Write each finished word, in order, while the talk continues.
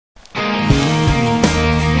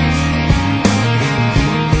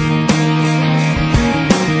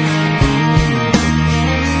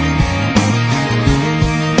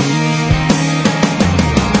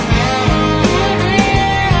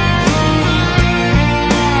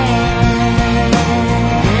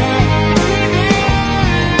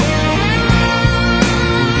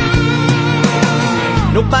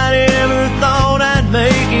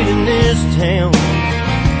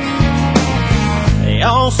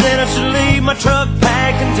said I should leave my truck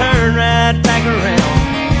packed and turn right back around.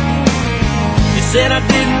 They said I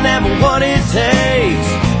didn't have what it takes.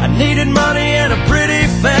 I needed money and a pretty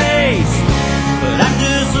face. But I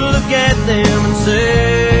just look at them and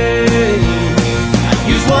say, I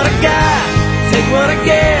use what I got, take what I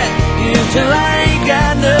get, give till I ain't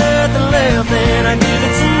got nothing left. Then I give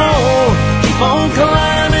it some more, keep on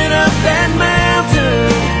climbing up that mountain,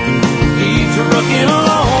 keep trucking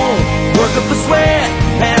along, work up a sweat,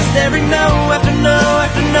 past every no after no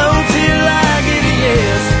after no till I get a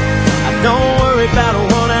yes. I don't worry about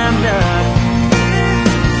what I'm not,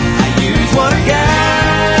 I use what I got.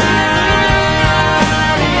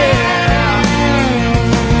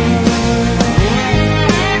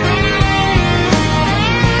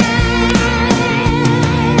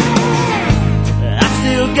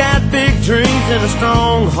 Got big dreams and a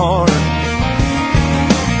strong heart.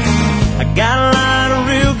 I got a lot of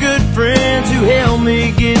real good friends who helped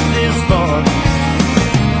me get this far.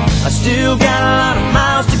 I still got a lot of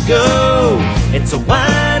miles to go. It's a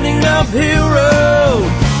winding uphill road,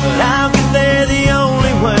 but I'll get there the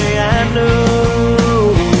only way I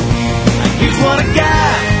know. I use what I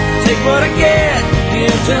got, take what I get,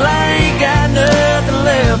 give till I ain't got nothing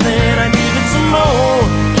left. Then I give it some more,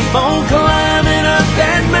 keep on climbing up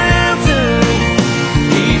that mountain,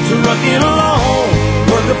 keep trucking along,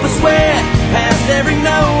 work up a sweat, past every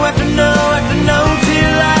no after no after no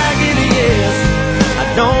till I get a yes. I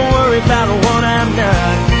don't worry about what I'm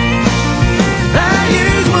not, I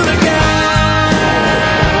use what I got,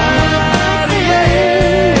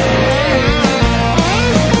 yeah.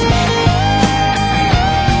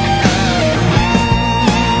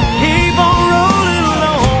 Keep on rolling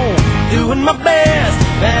along, doing my best,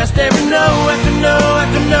 past every no after no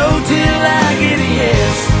after no till I get a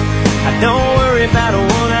yes. I don't worry about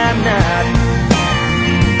what